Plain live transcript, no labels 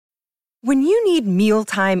When you need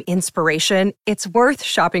mealtime inspiration, it's worth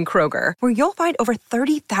shopping Kroger, where you'll find over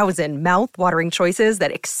 30,000 mouth-watering choices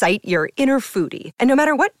that excite your inner foodie. And no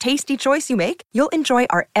matter what tasty choice you make, you'll enjoy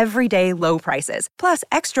our everyday low prices, plus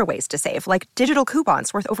extra ways to save, like digital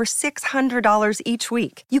coupons worth over $600 each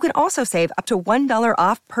week. You can also save up to $1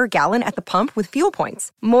 off per gallon at the pump with fuel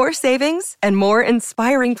points. More savings and more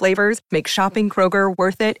inspiring flavors make shopping Kroger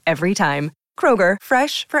worth it every time. Kroger,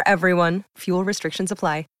 fresh for everyone. Fuel restrictions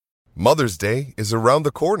apply. Mother's Day is around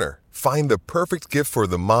the corner. Find the perfect gift for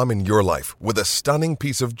the mom in your life with a stunning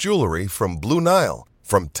piece of jewelry from Blue Nile.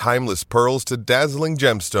 From timeless pearls to dazzling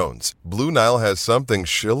gemstones, Blue Nile has something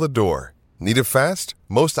she'll adore. Need it fast?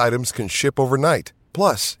 Most items can ship overnight.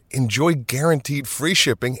 Plus, enjoy guaranteed free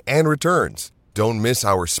shipping and returns. Don't miss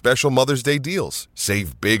our special Mother's Day deals.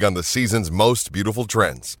 Save big on the season's most beautiful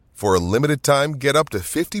trends. For a limited time, get up to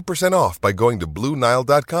 50% off by going to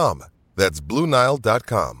BlueNile.com. That's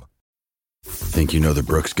BlueNile.com. Think you know the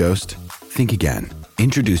Brooks Ghost? Think again.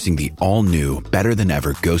 Introducing the all-new,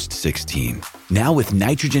 better-than-ever Ghost 16. Now with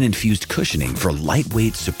nitrogen-infused cushioning for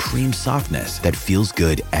lightweight, supreme softness that feels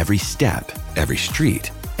good every step, every street,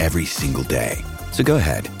 every single day. So go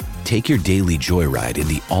ahead, take your daily joyride in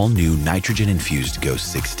the all-new nitrogen-infused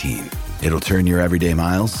Ghost 16. It'll turn your everyday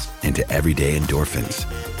miles into everyday endorphins.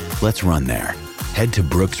 Let's run there. Head to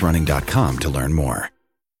brooksrunning.com to learn more.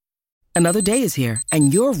 Another day is here,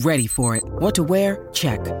 and you're ready for it. What to wear?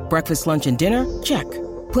 Check. Breakfast, lunch, and dinner? Check.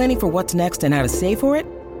 Planning for what's next and how to save for it?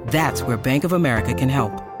 That's where Bank of America can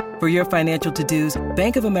help. For your financial to-dos,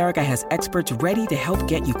 Bank of America has experts ready to help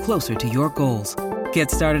get you closer to your goals.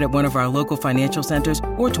 Get started at one of our local financial centers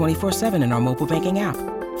or 24/7 in our mobile banking app.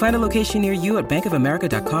 Find a location near you at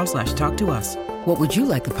bankofamerica.com/talktous. What would you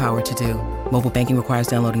like the power to do? Mobile banking requires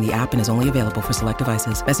downloading the app and is only available for select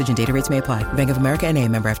devices. Message and data rates may apply. Bank of America N.A.,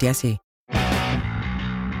 member FDIC.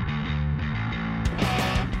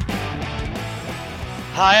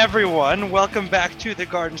 Hi, everyone. Welcome back to the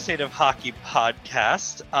Garden State of Hockey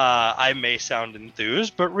podcast. I may sound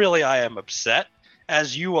enthused, but really I am upset,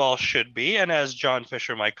 as you all should be, and as John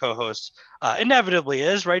Fisher, my co-host, inevitably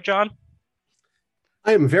is. Right, John?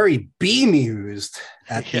 I am very bemused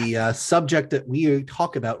at the subject that we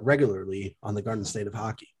talk about regularly on the Garden State of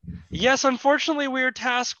Hockey. Yes, unfortunately, we are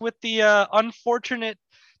tasked with the unfortunate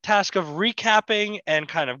task of recapping and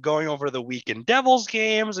kind of going over the week in Devils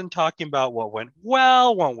games and talking about what went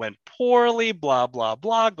well, what went poorly, blah, blah,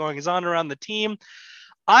 blah, going on around the team.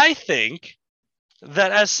 I think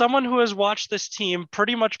that as someone who has watched this team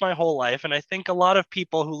pretty much my whole life, and I think a lot of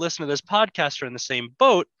people who listen to this podcast are in the same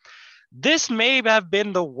boat, this may have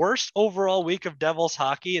been the worst overall week of Devils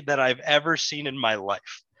hockey that I've ever seen in my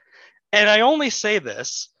life. And I only say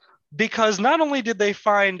this because not only did they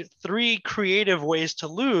find 3 creative ways to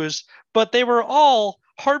lose, but they were all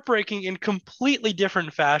heartbreaking in completely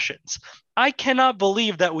different fashions. I cannot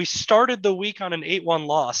believe that we started the week on an 8-1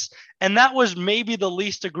 loss, and that was maybe the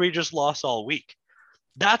least egregious loss all week.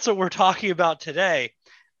 That's what we're talking about today,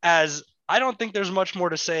 as I don't think there's much more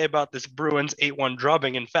to say about this Bruins 8-1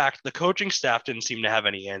 drubbing. In fact, the coaching staff didn't seem to have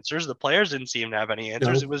any answers. The players didn't seem to have any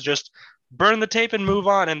answers. No. It was just burn the tape and move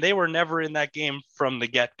on, and they were never in that game from the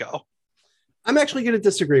get-go. I'm actually going to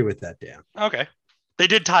disagree with that, Dan. Okay. They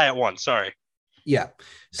did tie at 1. Sorry. Yeah.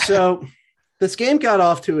 So this game got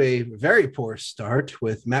off to a very poor start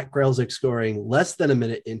with Matt Grzelcyk scoring less than a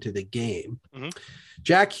minute into the game. Mm-hmm.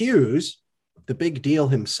 Jack Hughes, the big deal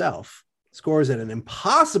himself, scores at an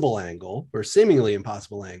impossible angle, or seemingly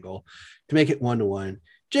impossible angle, to make it 1-1.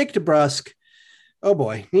 Jake DeBrusk, oh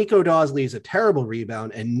boy, Nico Daws leaves a terrible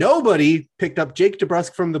rebound, and nobody picked up Jake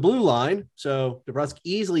DeBrusk from the blue line. So DeBrusk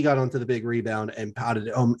easily got onto the big rebound and potted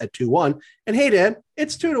it home at 2-1. And hey, Dan,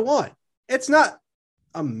 it's 2-1. It's not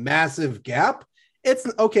a massive gap. It's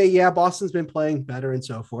okay. Yeah, Boston's been playing better and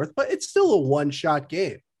so forth, but it's still a one-shot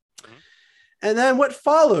game. Mm-hmm. And then what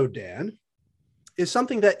followed, Dan, is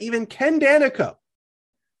something that even Ken Daneyko,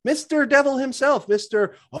 Mr. Devil himself,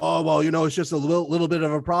 Mr. Oh, well, it's just a little bit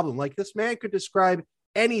of a problem. Like, this man could describe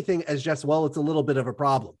anything as just, well, it's a little bit of a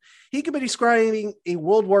problem. He could be describing a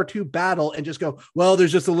World War II battle and just go, well,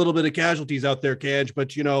 there's just a little bit of casualties out there, Kanj,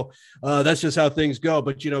 but, that's just how things go.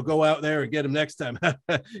 But, go out there and get them next time.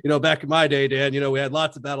 Back in my day, Dan, we had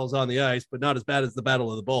lots of battles on the ice, but not as bad as the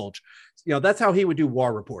Battle of the Bulge. That's how he would do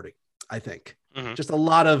war reporting, I think. Mm-hmm. Just a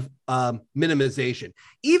lot of minimization.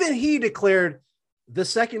 Even he declared the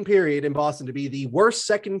second period in Boston to be the worst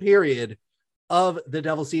second period of the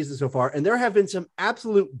Devil season so far. And there have been some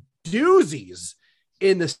absolute doozies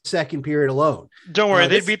in the second period alone. Don't worry.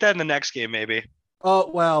 They beat that in the next game, maybe. Oh,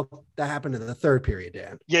 well, that happened in the third period,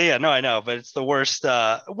 Dan. Yeah. No, I know. But it's the worst,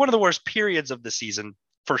 one of the worst periods of the season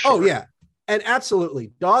for sure. Oh, yeah. And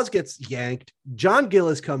absolutely. Dawes gets yanked. John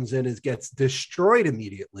Gillis comes in and gets destroyed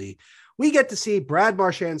immediately. We get to see Brad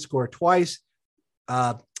Marchand score twice,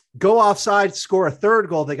 go offside, score a third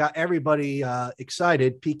goal. They got everybody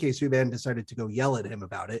excited. PK Subban decided to go yell at him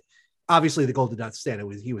about it. Obviously, the goal did not stand.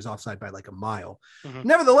 He was offside by like a mile. Mm-hmm.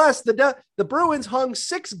 Nevertheless, the Bruins hung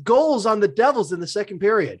 6 goals on the Devils in the second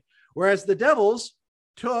period, whereas the Devils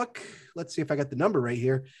took, let's see if I got the number right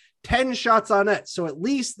here, 10 shots on net. So at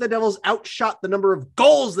least the Devils outshot the number of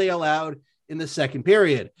goals they allowed in the second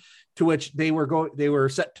period, to which they were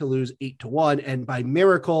set to lose 8-1. And by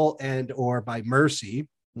miracle and or by mercy,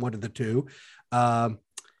 one of the two, the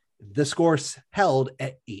score held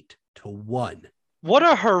at 8-1. What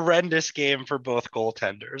a horrendous game for both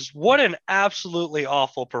goaltenders. What an absolutely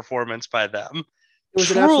awful performance by them.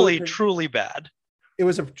 It was truly bad. It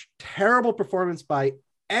was a terrible performance by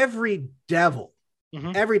every Devil.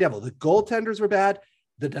 Mm-hmm. Every Devil. The goaltenders were bad.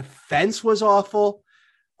 The defense was awful.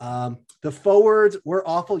 The forwards were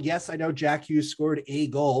awful. Yes, I know Jack Hughes scored a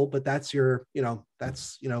goal, but that's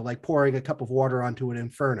like pouring a cup of water onto an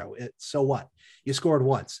inferno. So what? You scored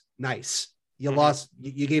once. Nice. You lost.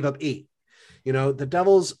 You gave up 8. The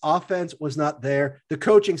Devils' offense was not there. The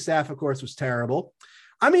coaching staff, of course, was terrible.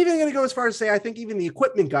 I'm even going to go as far as to say I think even the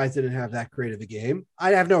equipment guys didn't have that great of a game.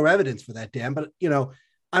 I have no evidence for that, Dan, but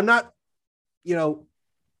I'm not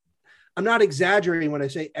exaggerating when I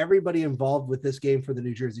say everybody involved with this game for the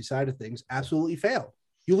New Jersey side of things absolutely failed.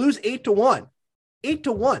 You lose 8-1.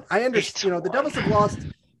 8-1. I understand. The Devils have lost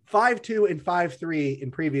 5-2 and 5-3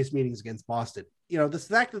 in previous meetings against Boston. The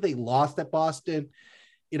fact that they lost at Boston,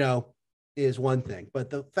 is one thing, but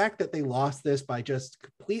the fact that they lost this by just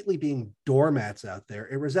completely being doormats out there,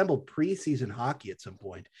 it resembled preseason hockey at some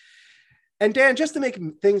point. And Dan, just to make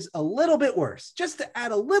things a little bit worse, just to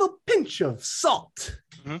add a little pinch of salt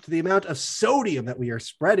to the amount of sodium that we are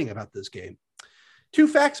spreading about this game. 2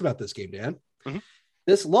 facts about this game, Dan. Mm-hmm.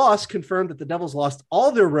 This loss confirmed that the Devils lost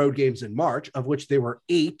all their road games in March, of which there were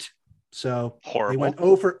 8. So Horrible. They went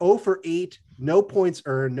 0 for 8, no points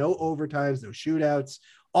earned, no overtimes, no shootouts,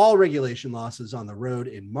 all regulation losses on the road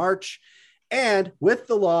in March. And with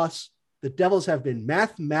the loss, the Devils have been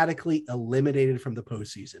mathematically eliminated from the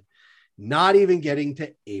postseason, not even getting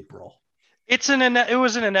to April. It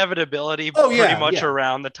was an inevitability pretty much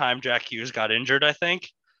around the time Jack Hughes got injured, I think.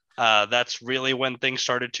 That's really when things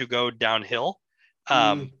started to go downhill.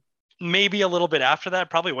 Maybe a little bit after that,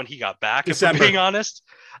 probably when he got back, December. If I'm being honest.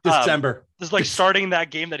 December. It's like starting that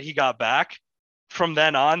game that he got back. From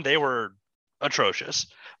then on, they were atrocious.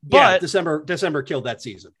 But December killed that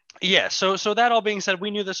season. Yeah. So that all being said, we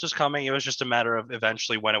knew this was coming. It was just a matter of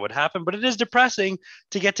eventually when it would happen. But it is depressing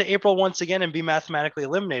to get to April once again and be mathematically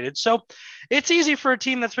eliminated. So it's easy for a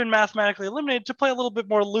team that's been mathematically eliminated to play a little bit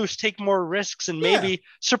more loose, take more risks, and maybe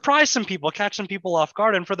surprise some people, catch some people off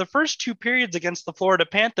guard. And for the first 2 periods against the Florida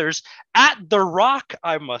Panthers at the Rock,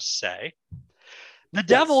 I must say, the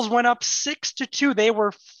Devils went up 6-2. They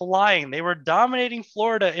were flying. They were dominating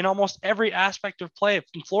Florida in almost every aspect of play.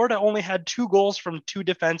 Florida only had 2 goals from 2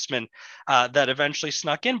 defensemen that eventually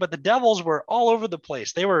snuck in, but the Devils were all over the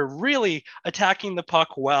place. They were really attacking the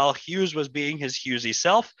puck well. Hughes was being his Hughesy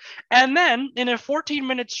self. And then in a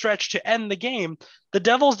 14-minute stretch to end the game, the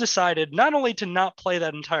Devils decided not only to not play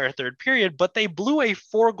that entire third period, but they blew a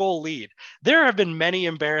 4-goal lead. There have been many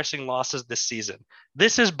embarrassing losses this season.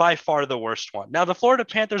 This is by far the worst one. Now, the Florida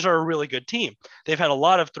Panthers are a really good team. They've had a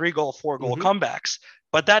lot of 3-goal, 4-goal comebacks,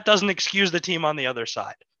 but that doesn't excuse the team on the other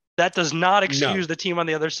side. That does not excuse the team on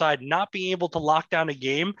the other side not being able to lock down a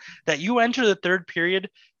game that you enter the third period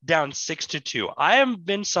down 6-2. I have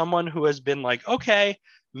been someone who has been like, okay,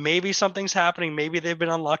 maybe something's happening. Maybe they've been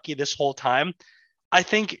unlucky this whole time. I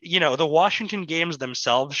think, the Washington games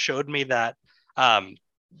themselves showed me that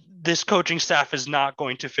this coaching staff is not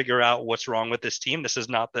going to figure out what's wrong with this team. This is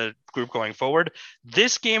not the group going forward.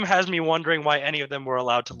 This game has me wondering why any of them were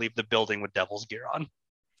allowed to leave the building with Devils gear on.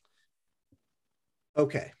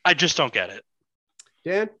 Okay. I just don't get it.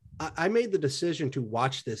 Dan, I made the decision to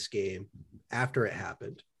watch this game after it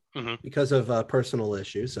happened because of personal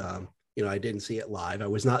issues. I didn't see it live. I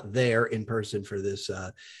was not there in person for this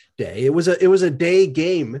day. It was a day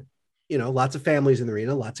game, lots of families in the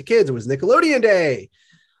arena, lots of kids. It was Nickelodeon Day.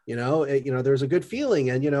 There was a good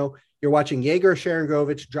feeling. And, you're watching Yegor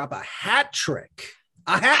Sharangovich drop a hat trick,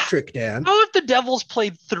 Dan. How have the Devils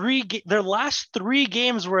played their last 3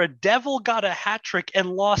 games where a Devil got a hat trick and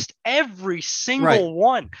lost every single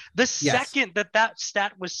one? The second that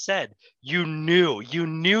stat was said, you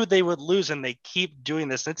knew they would lose, and they keep doing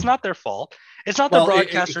this. It's not their fault. It's not the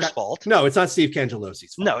broadcaster's fault. No, it's not Steve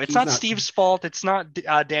Cangelosi's fault. No, it's not Steve's fault. It's not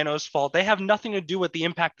Dano's fault. They have nothing to do with the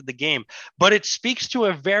impact of the game. But it speaks to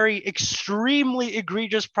a very extremely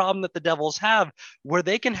egregious problem that the Devils have, where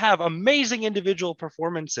they can have amazing individual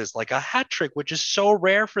performances, like a hat trick, which is so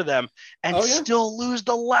rare for them, and still lose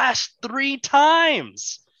the last 3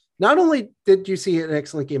 times. Not only did you see an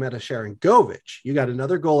excellent game out of Sharon Govich, you got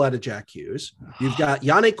another goal out of Jack Hughes. You've got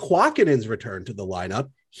Janne Kuokkanen's return to the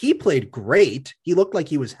lineup. He played great. He looked like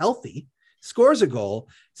he was healthy, scores a goal,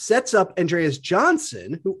 sets up Andreas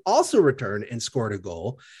Johnson, who also returned and scored a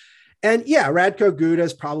goal. And yeah, Radko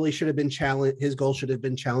Gudas probably should have been challenged. His goal should have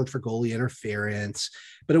been challenged for goalie interference,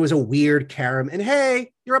 but it was a weird carom. And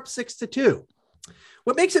hey, you're up 6-2.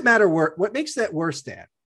 What makes it matter? What makes that worse, Dan?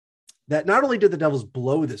 That not only did the Devils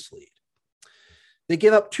blow this lead, they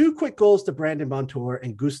gave up 2 quick goals to Brandon Montour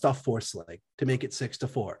and Gustav Forsling to make it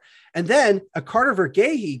 6-4. And then a Carter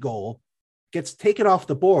Vergehe goal gets taken off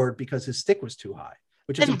the board because his stick was too high.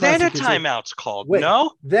 Which is and then a timeout's called. Wait,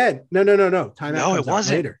 no? Then no. Timeout. No, it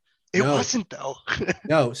wasn't. Later. It wasn't though.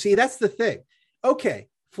 No, see, that's the thing. Okay,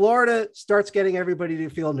 Florida starts getting everybody to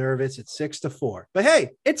feel nervous. It's 6-4. But hey,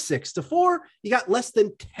 it's 6-4. You got less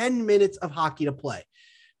than 10 minutes of hockey to play.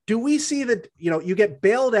 Do we see that, you get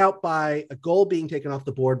bailed out by a goal being taken off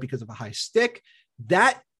the board because of a high stick?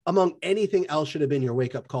 That, among anything else, should have been your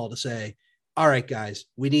wake-up call to say, all right, guys,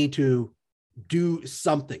 we need to do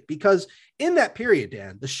something. Because in that period,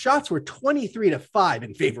 Dan, the shots were 23-5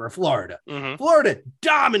 in favor of Florida. Mm-hmm. Florida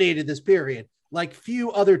dominated this period like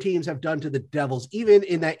few other teams have done to the Devils, even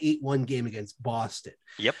in that 8-1 game against Boston.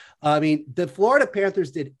 Yep. I mean, the Florida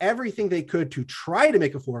Panthers did everything they could to try to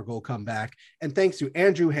make a 4-goal comeback. And thanks to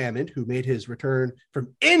Andrew Hammond, who made his return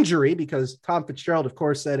from injury, because Tom Fitzgerald, of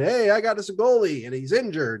course, said, hey, I got us a goalie and he's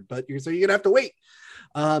injured, so you're going to have to wait.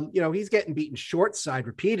 He's getting beaten short side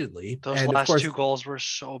repeatedly. Those last 2 goals were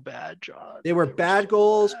so bad, John. They were bad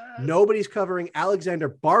goals. Nobody's covering Alexander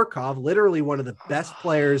Barkov, literally one of the best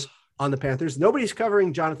players on the Panthers. Nobody's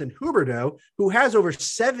covering Jonathan Huberdeau, who has over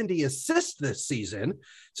 70 assists this season.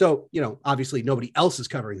 So, obviously nobody else is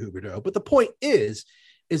covering Huberdeau. But the point is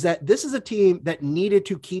that this is a team that needed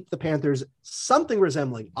to keep the Panthers something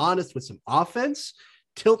resembling honest with some offense,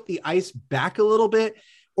 tilt the ice back a little bit,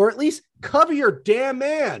 or at least cover your damn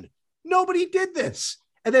man. Nobody did this.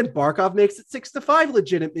 And then Barkov makes it 6-5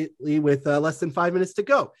 legitimately with less than 5 minutes to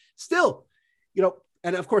go. Still,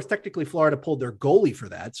 and of course, technically Florida pulled their goalie for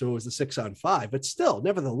that. So it was a 6-on-5, but still,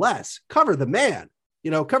 nevertheless, cover the man,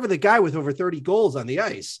 cover the guy with over 30 goals on the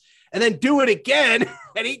ice, and then do it again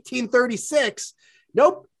at 1836.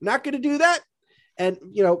 Nope, not going to do that. And,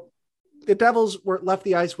 the Devils were left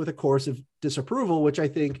the ice with a course of disapproval, which I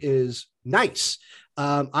think is nice.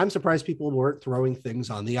 I'm surprised people weren't throwing things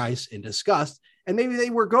on the ice in disgust. And maybe they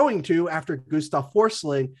were going to after Gustav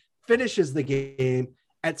Forsling finishes the game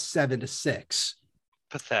at 7-6.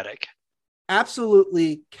 Pathetic.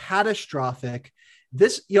 Absolutely catastrophic.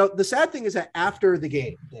 This, the sad thing is that after the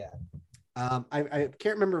game, I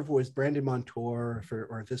can't remember if it was Brandon Montour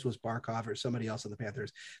or if this was Barkov or somebody else on the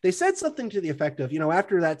Panthers. They said something to the effect of,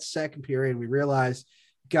 after that second period, we realized,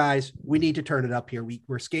 guys, we need to turn it up here.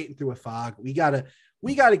 We're skating through a fog. We gotta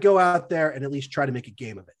go out there and at least try to make a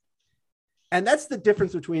game of it. And that's the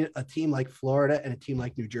difference between a team like Florida and a team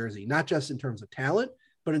like New Jersey, not just in terms of talent,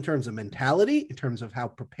 but in terms of mentality, in terms of how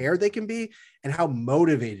prepared they can be and how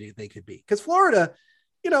motivated they could be. Because Florida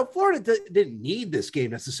didn't need this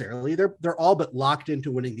game necessarily. They're all but locked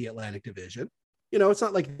into winning the Atlantic Division. It's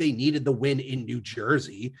not like they needed the win in New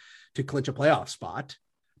Jersey to clinch a playoff spot.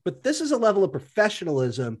 But this is a level of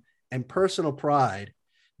professionalism and personal pride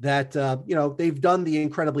that, they've done the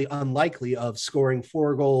incredibly unlikely of scoring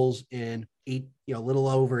 4 goals in a little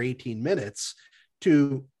over 18 minutes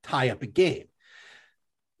to tie up a game.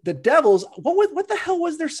 The Devils, what the hell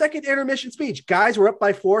was their second intermission speech? Guys, we're up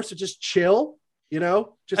by 4, so just chill. Think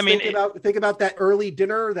about that early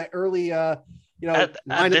dinner, that early, line at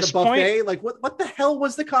the buffet. Like, what the hell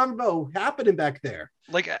was the combo happening back there?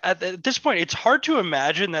 Like, at this point, it's hard to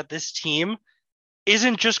imagine that this team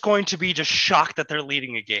isn't just going to be just shocked that they're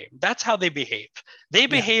leading a game. That's how they behave. They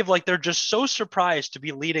behave like they're just so surprised to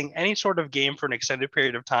be leading any sort of game for an extended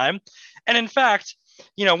period of time. And in fact,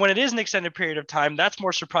 when it is an extended period of time, that's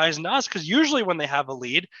more surprising to us because usually when they have a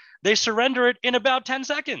lead, they surrender it in about 10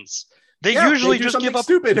 seconds. They usually do just give up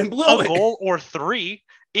stupid and blow a goal or three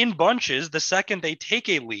in bunches. The second they take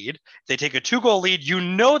a lead, they take a 2-goal lead, you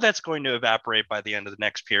know that's going to evaporate by the end of the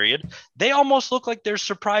next period. They almost look like they're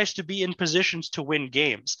surprised to be in positions to win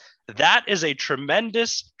games. That is a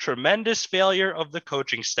tremendous, tremendous failure of the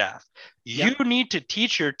coaching staff. You need to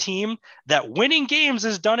teach your team that winning games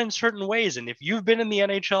is done in certain ways. And if you've been in the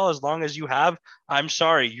NHL as long as you have, I'm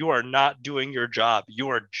sorry, you are not doing your job.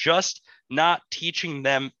 You are just not teaching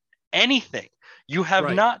them anything. You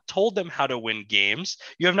have not told them how to win games.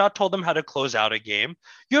 You have not told them how to close out a game.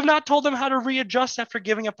 You have not told them how to readjust after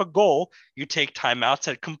giving up a goal. You take timeouts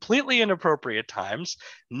at completely inappropriate times.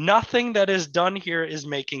 Nothing that is done here is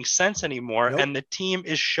making sense anymore. And the team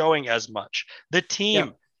is showing as much. The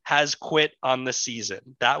team has quit on the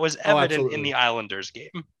season. That was evident in the Islanders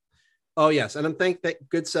game. Oh, yes. And I'm thinking that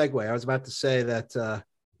good segue. I was about to say that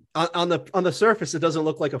on the surface, it doesn't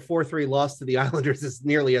look like a 4-3 loss to the Islanders is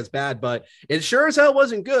nearly as bad, but it sure as hell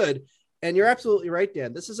wasn't good. And you're absolutely right,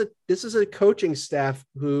 Dan. This is a coaching staff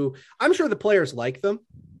who I'm sure the players like them.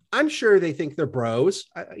 I'm sure they think they're bros.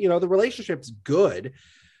 The relationship's good,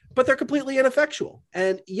 but they're completely ineffectual.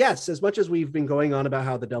 And yes, as much as we've been going on about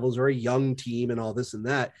how the Devils are a young team and all this and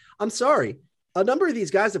that, I'm sorry. A number of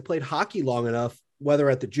these guys have played hockey long enough, whether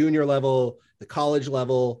at the junior level, the college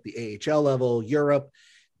level, the AHL level, Europe,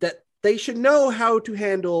 that they should know how to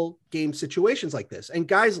handle game situations like this. And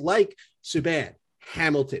guys like Subban,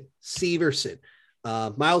 Hamilton, Severson,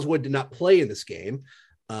 Miles Wood did not play in this game,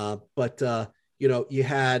 but you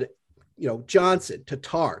had, Johnson,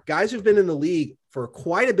 Tatar, guys who've been in the league for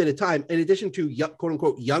quite a bit of time, in addition to quote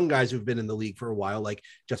unquote young guys who've been in the league for a while, like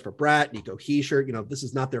Jesper Bratt, Nico Hischier. This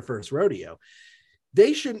is not their first rodeo.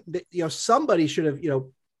 They shouldn't, somebody should have,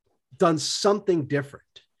 done something different.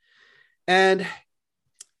 And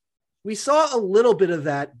we saw a little bit of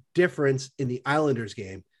that difference in the Islanders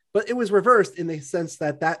game, but it was reversed in the sense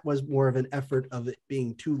that was more of an effort of it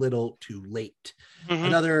being too little, too late.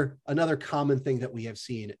 Mm-hmm. Another common thing that we have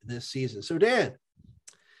seen this season. So Dan,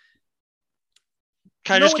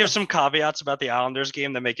 can I just give some caveats about the Islanders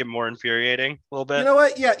game that make it more infuriating a little bit? You know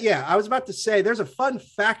what? Yeah. I was about to say there's a fun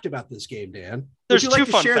fact about this game, Dan. There's two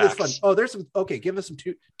fun facts. There's some. Okay, give us some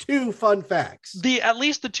two fun facts. At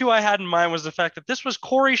least the two I had in mind was the fact that this was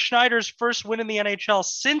Corey Schneider's first win in the NHL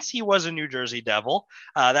since he was a New Jersey Devil.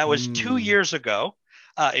 That was 2 years ago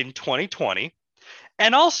in 2020.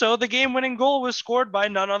 And also, the game-winning goal was scored by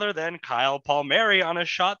none other than Kyle Palmieri on a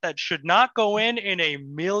shot that should not go in a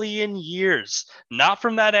million years. Not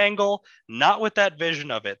from that angle, not with that vision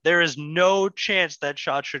of it. There is no chance that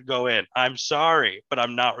shot should go in. I'm sorry, but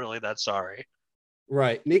I'm not really that sorry.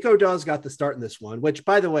 Right. Nico Daws got the start in this one, which,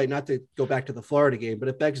 by the way, not to go back to the Florida game, but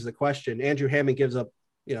it begs the question. Andrew Hammond gives up,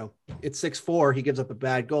 it's 6-4. He gives up a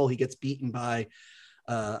bad goal. He gets beaten by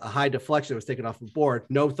a high deflection that was taken off the board.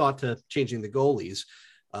 No thought to changing the goalies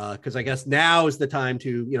because I guess now is the time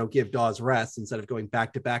to, give Dawes rest instead of going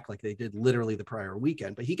back to back like they did literally the prior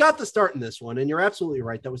weekend. But he got the start in this one, and you're absolutely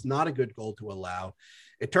right. That was not a good goal to allow.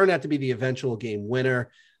 It turned out to be the eventual game winner.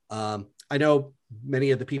 I know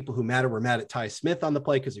many of the people who were mad at Ty Smith on the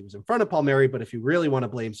play because he was in front of Palmieri, but if you really want to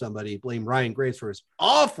blame somebody, blame Ryan Graves for his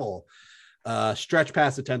awful stretch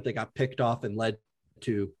pass attempt that got picked off and led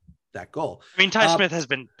to that goal. I mean, Ty Smith has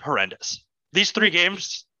been horrendous. These 3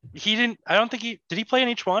 games, did he play in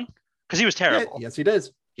each one? Because he was terrible. Yes, he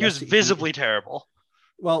does. He was visibly terrible.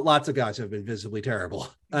 Well, lots of guys have been visibly terrible.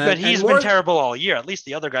 But he's been terrible all year. At least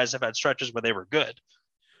the other guys have had stretches where they were good.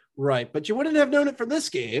 Right. But you wouldn't have known it from this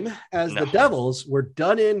game as the Devils were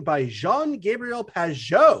done in by Jean-Gabriel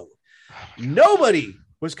Pageau. Nobody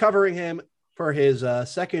was covering him for his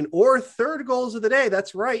second or third goals of the day.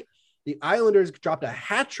 That's right. The Islanders dropped a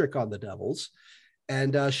hat trick on the Devils,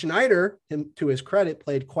 and Schneider, to his credit,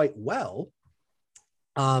 played quite well.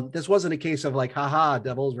 This wasn't a case of like, haha,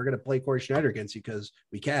 Devils, we're going to play Corey Schneider against you because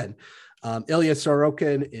we can. Ilya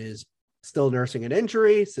Sorokin is still nursing an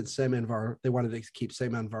injury since they wanted to keep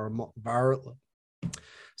Semen Varlamov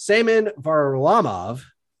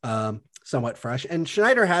somewhat fresh, and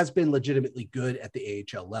Schneider has been legitimately good at the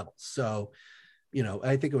AHL level. So,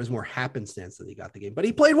 I think it was more happenstance that he got the game, but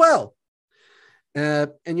he played well.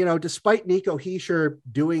 And, despite Nico Hischier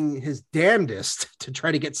doing his damnedest to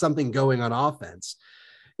try to get something going on offense,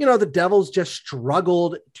 the Devils just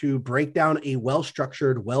struggled to break down a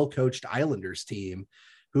well-structured, well-coached Islanders team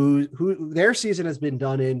who their season has been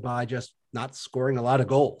done in by just not scoring a lot of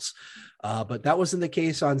goals. But that wasn't the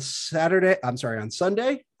case on Sunday.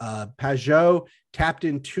 Pageau tapped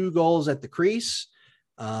in 2 goals at the crease.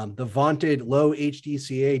 The vaunted low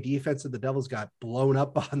HDCA defense of the Devils got blown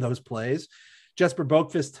up on those plays. Jesper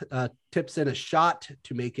Boqvist tips in a shot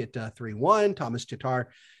to make it 3-1. Thomas Tatar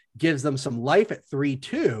gives them some life at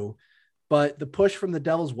 3-2, but the push from the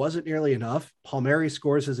Devils wasn't nearly enough. Palmieri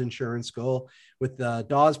scores his insurance goal with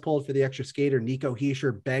Dawes pulled for the extra skater. Nico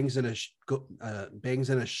Hischier bangs in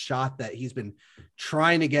a shot that he's been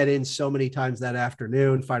trying to get in so many times that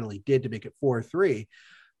afternoon. Finally did to make it 4-3.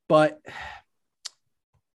 But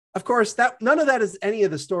of course, none of that is any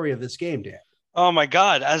of the story of this game, Dan. Oh my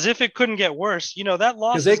God! As if it couldn't get worse. That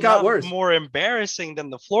loss is not worse. More embarrassing than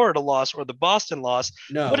the Florida loss or the Boston loss.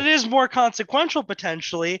 No, but it is more consequential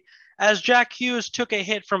potentially, as Jack Hughes took a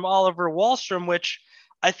hit from Oliver Wahlstrom, which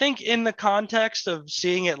I think in the context of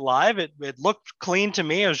seeing it live, it looked clean to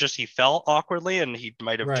me. It was just he fell awkwardly and he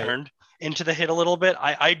might have turned into the hit a little bit.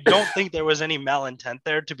 I don't think there was any malintent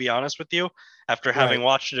there, to be honest with you. After having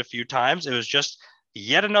watched it a few times, it was just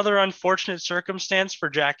yet another unfortunate circumstance for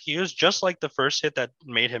Jack Hughes, just like the first hit that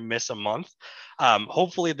made him miss a month.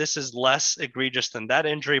 Hopefully this is less egregious than that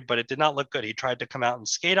injury, but it did not look good. He tried to come out and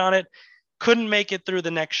skate on it, couldn't make it through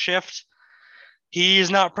the next shift.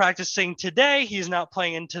 He's not practicing today. He's not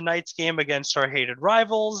playing in tonight's game against our hated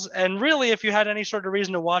rivals. And really, if you had any sort of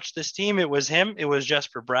reason to watch this team, it was him. It was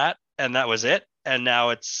Jesper Bratt, and that was it. And now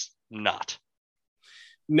it's not.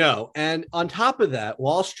 No. And on top of that,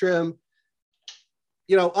 Wahlstrom,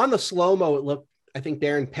 on the slow-mo, it looked, I think,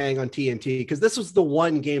 Darren Pang on TNT, because this was the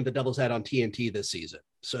one game the Devils had on TNT this season.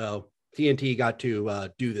 So TNT got to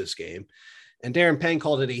do this game. And Darren Pang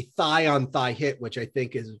called it a thigh-on-thigh hit, which I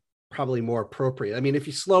think is probably more appropriate. I mean, if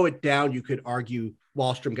you slow it down, you could argue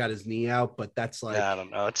Wahlstrom got his knee out, but that's like, I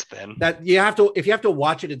don't know. It's thin. That if you have to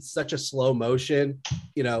watch it in such a slow motion,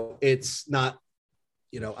 it's not,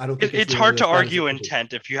 I don't think it's hard to argue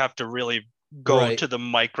intent if you have to really go to the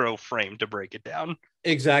micro frame to break it down.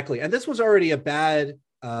 Exactly. And this was already a bad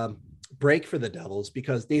break for the Devils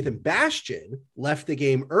because Nathan Bastian left the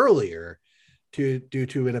game earlier due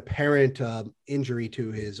to an apparent injury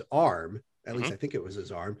to his arm. At least I think it was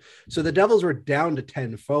his arm. So the Devils were down to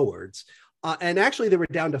 10 forwards. And actually they were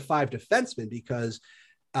down to 5 defensemen because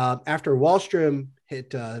after Wahlstrom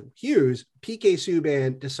hit Hughes, PK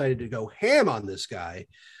Subban decided to go ham on this guy.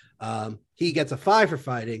 He gets a 5 for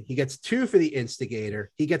fighting. He gets 2 for the instigator.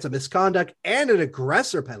 He gets a misconduct and an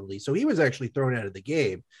aggressor penalty. So he was actually thrown out of the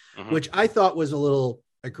game, which I thought was a little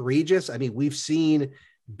egregious. I mean, we've seen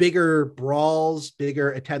bigger brawls,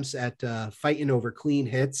 bigger attempts at fighting over clean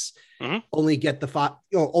hits, only get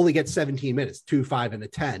only get 17 minutes, 2, 5, and a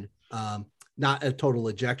 10. Not a total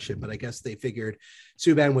ejection, but I guess they figured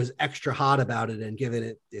Subban was extra hot about it and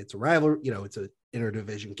given it's a rival, it's an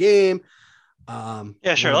interdivision game.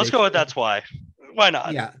 Yeah, sure. Let's go with that's why. Why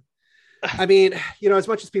not? Yeah. I mean, as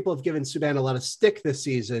much as people have given Subban a lot of stick this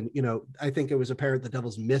season, I think it was apparent the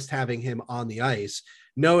Devils missed having him on the ice,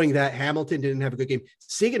 knowing that Hamilton didn't have a good game.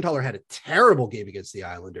 Siegenthaler had a terrible game against the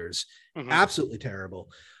Islanders, absolutely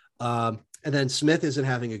terrible. And then Smith isn't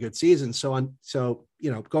having a good season. So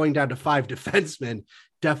going down to 5 defensemen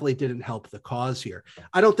definitely didn't help the cause here.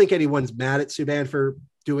 I don't think anyone's mad at Subban for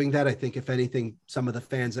doing that. I think if anything, some of the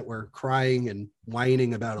fans that were crying and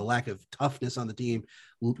whining about a lack of toughness on the team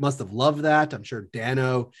must have loved that. I'm sure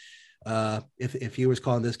Dano, if he was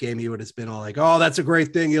calling this game, he would have been all like, "Oh, that's a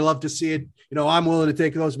great thing. You love to see it. I'm willing to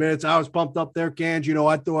take those minutes. I was pumped up there, Cans.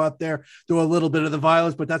 I'd throw out there, do a little bit of the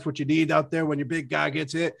violence, but that's what you need out there when your big guy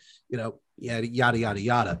gets hit, yada, yada,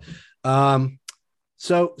 yada."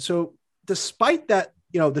 So despite that,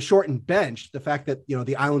 the shortened bench, the fact that,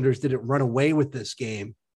 the Islanders didn't run away with this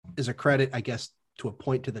game is a credit, I guess, to a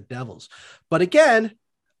point to the Devils. But again,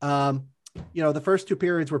 the first 2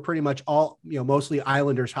 periods were pretty much all, mostly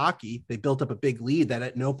Islanders hockey. They built up a big lead that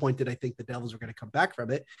at no point did I think the Devils were going to come back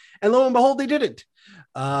from it. And lo and behold, they didn't.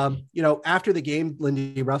 After the game,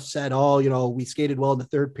 Lindy Ruff said, we skated well in the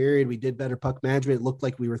 3rd period. We did better puck management. It looked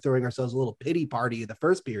like we were throwing ourselves a little pity party in the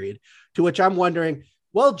 1st period, to which I'm wondering,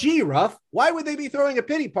 well, gee, Ruff, why would they be throwing a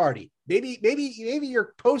pity party? Maybe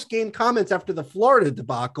your post-game comments after the Florida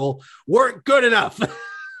debacle weren't good enough.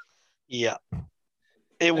 Yeah,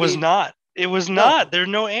 it was not. It was not. There are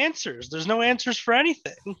no answers. There's no answers for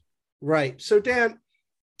anything. Right. So, Dan,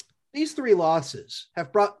 these 3 losses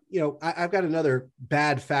have brought, I've got another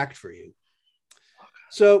bad fact for you.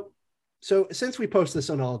 So since we post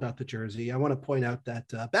this on All About the Jersey, I want to point out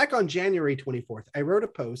that back on January 24th, I wrote a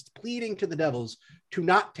post pleading to the Devils to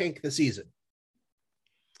not tank the season.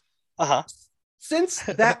 Since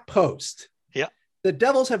that post, the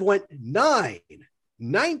Devils have went 9,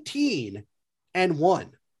 19, and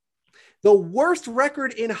 1. The worst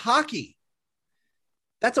record in hockey.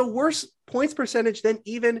 That's a worse points percentage than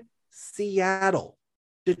even Seattle,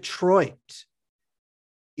 Detroit,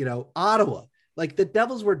 Ottawa. Like the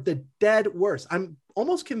Devils were the dead worst. I'm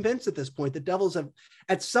almost convinced at this point the Devils have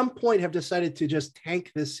at some point have decided to just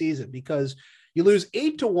tank this season because you lose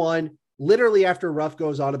 8-1 literally after Ruff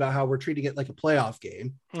goes on about how we're treating it like a playoff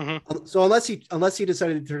game. Mm-hmm. So unless he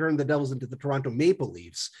decided to turn the Devils into the Toronto Maple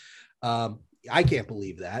Leafs, I can't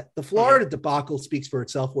believe that. The Florida debacle speaks for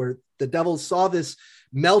itself, where the Devils saw this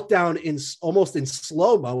meltdown almost in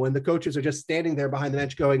slow-mo, and the coaches are just standing there behind the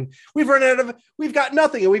bench going, we've got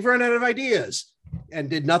nothing, and we've run out of ideas,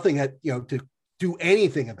 and did nothing to do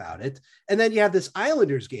anything about it. And then you have this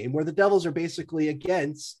Islanders game where the Devils are basically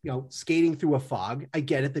skating through a fog. I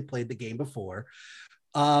get it. They played the game before.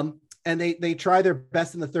 And they try their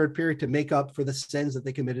best in the third period to make up for the sins that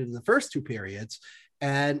they committed in the first two periods,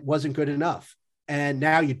 and wasn't good enough. And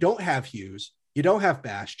now you don't have Hughes. You don't have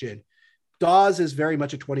Bastian. Dawes is very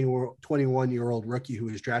much a 21-year-old rookie who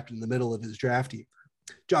was drafted in the middle of his draft year.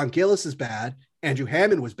 John Gillis is bad. Andrew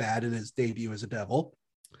Hammond was bad in his debut as a Devil.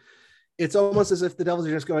 It's almost as if the Devils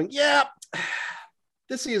are just going, yeah,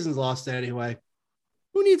 this season's lost anyway.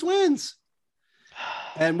 Who needs wins?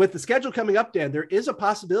 And with the schedule coming up, Dan, there is a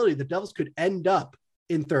possibility the Devils could end up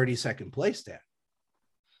in 32nd place, Dan.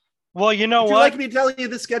 Well, you know what? Would you like me to tell you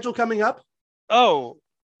the schedule coming up? Oh,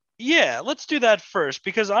 yeah. Let's do that first,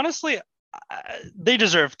 because honestly, they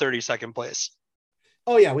deserve 32nd place.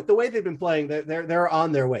 Oh, yeah. With the way they've been playing, they're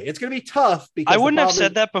on their way. It's going to be tough. Because I wouldn't have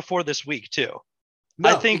said that before this week, too. No,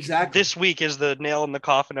 I think exactly. This week is the nail in the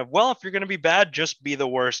coffin of, well, if you're going to be bad, just be the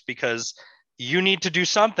worst, because you need to do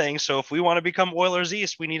something. So if we want to become Oilers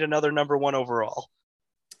East, we need another number one overall.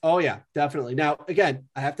 Oh, yeah, definitely. Now, again,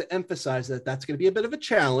 I have to emphasize that that's going to be a bit of a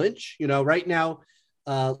challenge. Right now,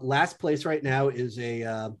 last place right now is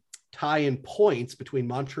a tie in points between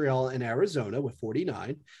Montreal and Arizona with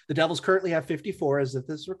 49. The Devils currently have 54 as of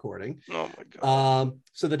this recording. Oh, my God.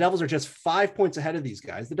 So the Devils are just 5 points ahead of these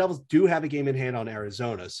guys. The Devils do have a game in hand on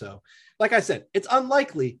Arizona. So, like I said, it's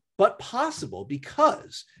unlikely, but possible,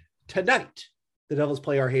 because tonight the Devils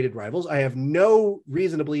play our hated rivals. I have no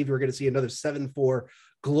reason to believe we're going to see another 7-4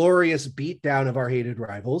 glorious beatdown of our hated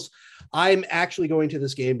rivals. I'm actually going to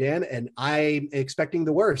this game, Dan, and I'm expecting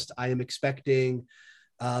the worst. I am expecting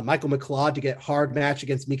Michael McLeod to get hard match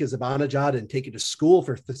against Mika Zibanejad and take it to school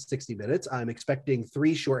for 60 minutes. I'm expecting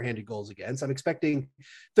 3 shorthanded goals against. I'm expecting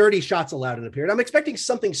 30 shots allowed in a period. I'm expecting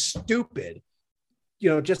something stupid,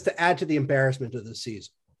 just to add to the embarrassment of the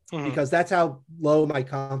season, because that's how low my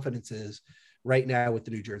confidence is right now with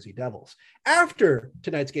the New Jersey Devils. After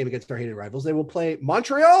tonight's game against our hated rivals, they will play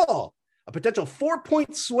Montreal, a potential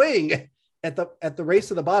 4-point swing at the race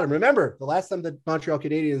to the bottom. Remember, the last time the Montreal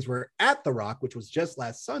Canadiens were at the Rock, which was just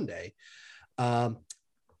last Sunday,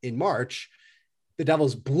 in March, the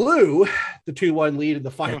Devils blew the 2-1 lead in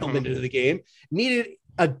the final minute of the game, needed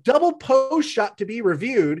a double post shot to be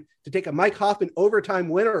reviewed to take a Mike Hoffman overtime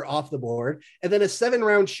winner off the board, and then a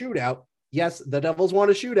 7-round shootout. Yes, the Devils won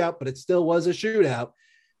a shootout, but it still was a shootout.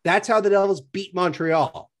 That's how the Devils beat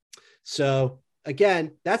Montreal. So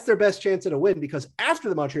again, that's their best chance at a win, because after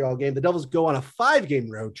the Montreal game, the Devils go on a 5-game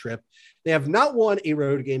road trip. They have not won a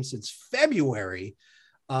road game since February.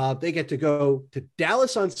 They get to go to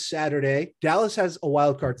Dallas on Saturday. Dallas has a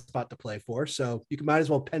wild card spot to play for, so you might as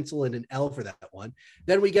well pencil in an L for that one.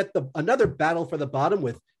 Then we get another battle for the bottom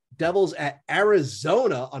with Devils at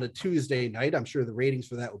Arizona on a Tuesday night. I'm sure the ratings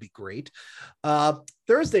for that will be great.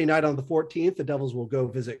 Thursday night on the 14th, the Devils will go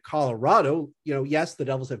visit Colorado. Yes, the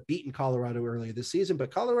Devils have beaten Colorado earlier this season,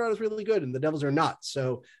 but Colorado is really good and the Devils are not.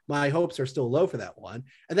 So my hopes are still low for that one.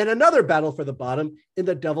 And then another battle for the bottom in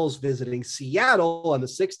the Devils visiting Seattle on the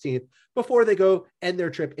 16th before they go end their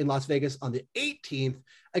trip in Las Vegas on the 18th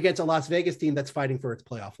against a Las Vegas team that's fighting for its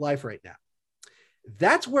playoff life right now.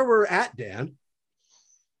 That's where we're at, Dan.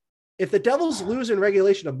 If the Devils lose in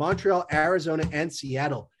regulation to Montreal, Arizona, and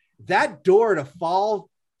Seattle, that door to fall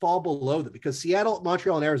below them, because Seattle,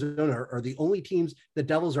 Montreal, and Arizona are the only teams the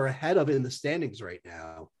Devils are ahead of in the standings right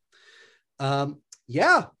now.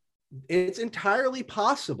 Yeah, it's entirely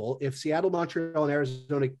possible if Seattle, Montreal, and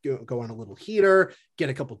Arizona go on a little heater, get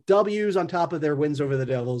a couple W's on top of their wins over the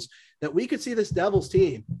Devils, that we could see this Devils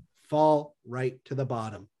team fall right to the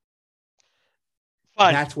bottom.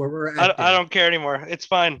 Fine. That's where we're at. I don't care anymore. It's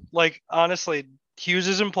fine. Like, honestly, Hughes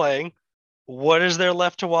isn't playing. What is there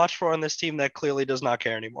left to watch for on this team that clearly does not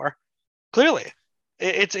care anymore? Clearly.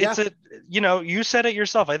 You said it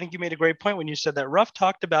yourself. I think you made a great point when you said that Ruff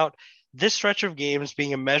talked about this stretch of games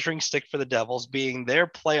being a measuring stick for the Devils, being their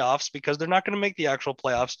playoffs, because they're not going to make the actual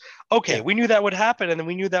playoffs. Okay, we knew that would happen, and then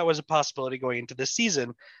we knew that was a possibility going into this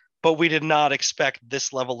season, but we did not expect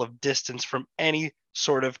this level of distance from any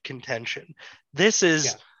sort of contention. This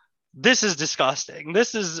is this is disgusting.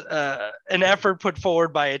 This is an effort put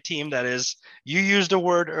forward by a team that is, you used a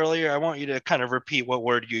word earlier. I want you to kind of repeat what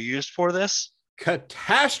word you used for this.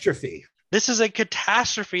 Catastrophe. This is a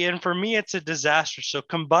catastrophe. And for me, it's a disaster. So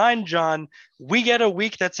combined, John, we get a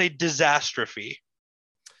week that's a disastrophe.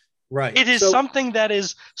 Right. It is something that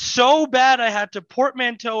is so bad I had to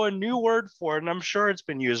portmanteau a new word for it, and I'm sure it's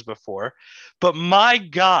been used before. But my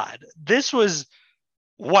God, this was,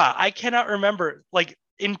 wow, I cannot remember. Like,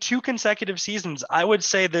 in 2 consecutive seasons, I would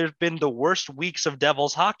say there's been the worst weeks of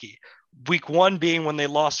Devils hockey. Week 1 being when they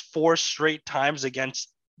lost 4 straight times against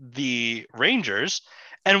the Rangers,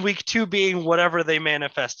 and week 2 being whatever they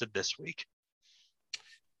manifested this week.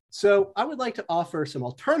 So I would like to offer some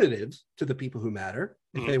alternatives to the people who matter.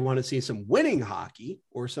 If they want to see some winning hockey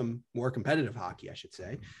or some more competitive hockey, I should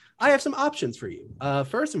say, I have some options for you.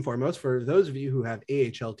 First and foremost, for those of you who have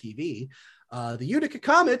AHL TV, the Utica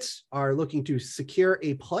Comets are looking to secure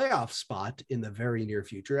a playoff spot in the very near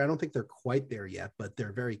future. I don't think they're quite there yet, but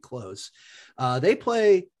they're very close.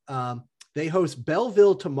 They host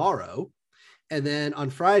Belleville tomorrow. And then on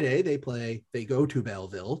Friday, they go to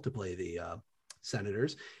Belleville to play the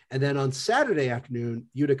Senators. And then on Saturday afternoon,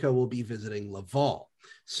 Utica will be visiting Laval.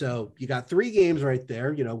 So you got 3 games right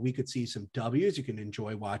there. You know, we could see some W's. You can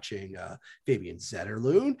enjoy watching Fabian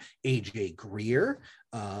Zetterlund, AJ Greer,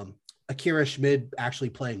 Akira Schmid actually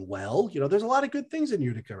playing well. You know, there's a lot of good things in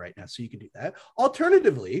Utica right now, so you can do that.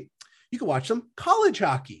 Alternatively, you can watch some college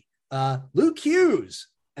hockey. Luke Hughes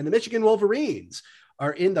and the Michigan Wolverines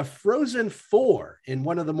are in the Frozen Four, in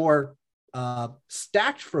one of the more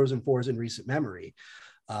stacked Frozen Fours in recent memory.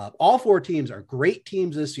 All 4 teams are great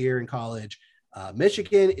teams this year in college.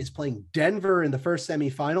 Michigan is playing Denver in the first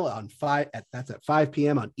semifinal that's at 5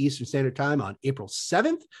 p.m. on Eastern Standard Time on April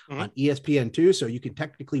 7th on ESPN2. So you can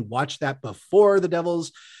technically watch that before the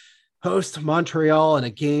Devils host Montreal in a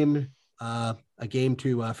game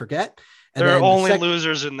to forget. And there are only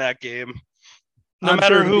losers in that game. No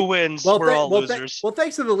matter who wins, we're all losers.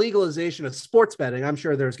 Thanks to the legalization of sports betting, I'm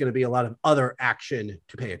sure there's going to be a lot of other action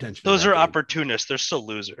to pay attention to. Those are opportunists. They're still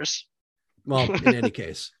losers. Well, in any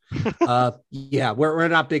case, we're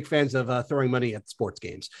not big fans of throwing money at sports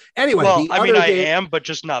games. Anyway, I am, but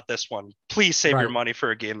just not this one. Please save your money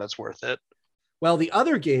for a game that's worth it. Well, the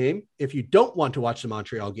other game, if you don't want to watch the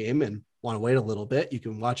Montreal game and want to wait a little bit, you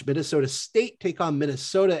can watch Minnesota State take on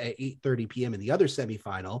Minnesota at 8:30 p.m. in the other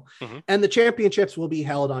semifinal. And the championships will be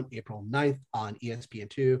held on April 9th on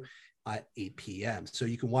ESPN2 at 8 p.m. So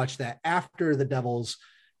you can watch that after the Devils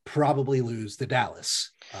probably lose to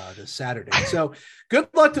Dallas this Saturday. So good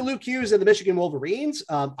luck to Luke Hughes and the Michigan Wolverines.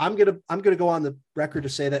 I'm gonna go on the record to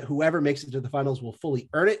say that whoever makes it to the finals will fully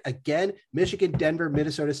earn it. Again, Michigan, Denver,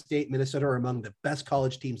 Minnesota State, Minnesota are among the best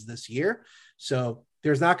college teams this year. So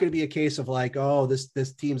there's not going to be a case of like, oh,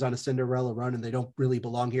 this team's on a Cinderella run and they don't really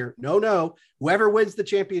belong here. No. Whoever wins the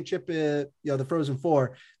championship, the Frozen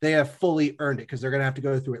Four, they have fully earned it because they're going to have to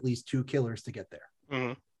go through at least 2 killers to get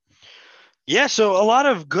there. Yeah, so a lot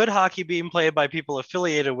of good hockey being played by people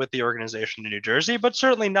affiliated with the organization in New Jersey, but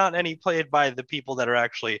certainly not any played by the people that are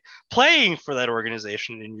actually playing for that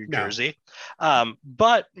organization in New Jersey.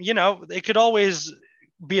 But, it could always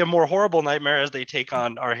be a more horrible nightmare as they take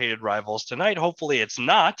on our hated rivals tonight. Hopefully it's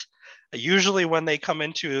not. Usually when they come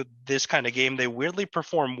into this kind of game, they weirdly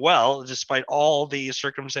perform well, despite all the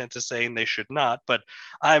circumstances saying they should not. But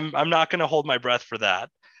I'm not going to hold my breath for that.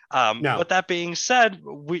 But that being said,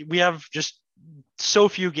 we have just so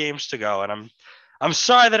few games to go, and I'm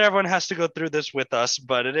sorry that everyone has to go through this with us,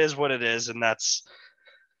 but it is what it is, and that's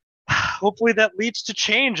hopefully that leads to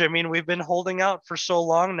change. I mean, we've been holding out for so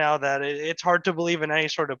long now that it's hard to believe in any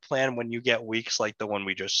sort of plan when you get weeks like the one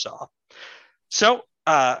we just saw. So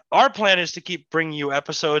our plan is to keep bringing you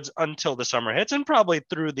episodes until the summer hits and probably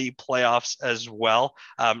through the playoffs as well.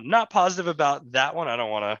 Not positive about that one. I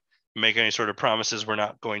don't want to make any sort of promises we're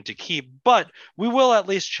not going to keep, but we will at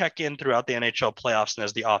least check in throughout the NHL playoffs and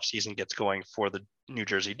as the offseason gets going for the New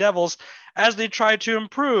Jersey Devils as they try to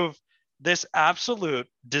improve this absolute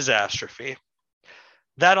disastrophe.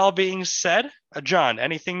 That all being said, John,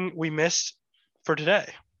 anything we missed for today?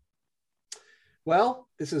 Well,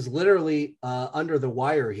 this is literally under the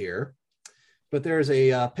wire here, but there's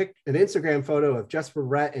an Instagram photo of Jesper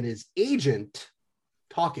Bratt and his agent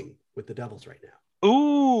talking with the Devils right now.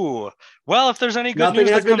 Ooh, well, if there's any good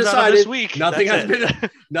news that comes out of this week, nothing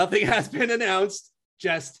has been announced.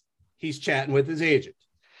 Just he's chatting with his agent.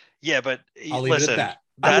 Yeah, but I'll leave it at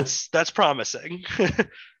that. That's promising.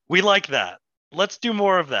 We like that. Let's do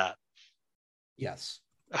more of that. Yes.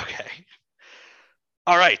 Okay.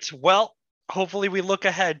 All right. Well, hopefully we look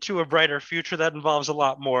ahead to a brighter future that involves a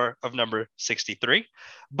lot more of number 63.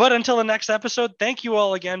 But until the next episode, thank you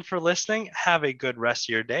all again for listening. Have a good rest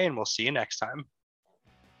of your day, and we'll see you next time.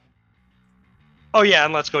 Oh yeah,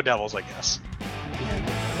 and let's go Devils, I guess.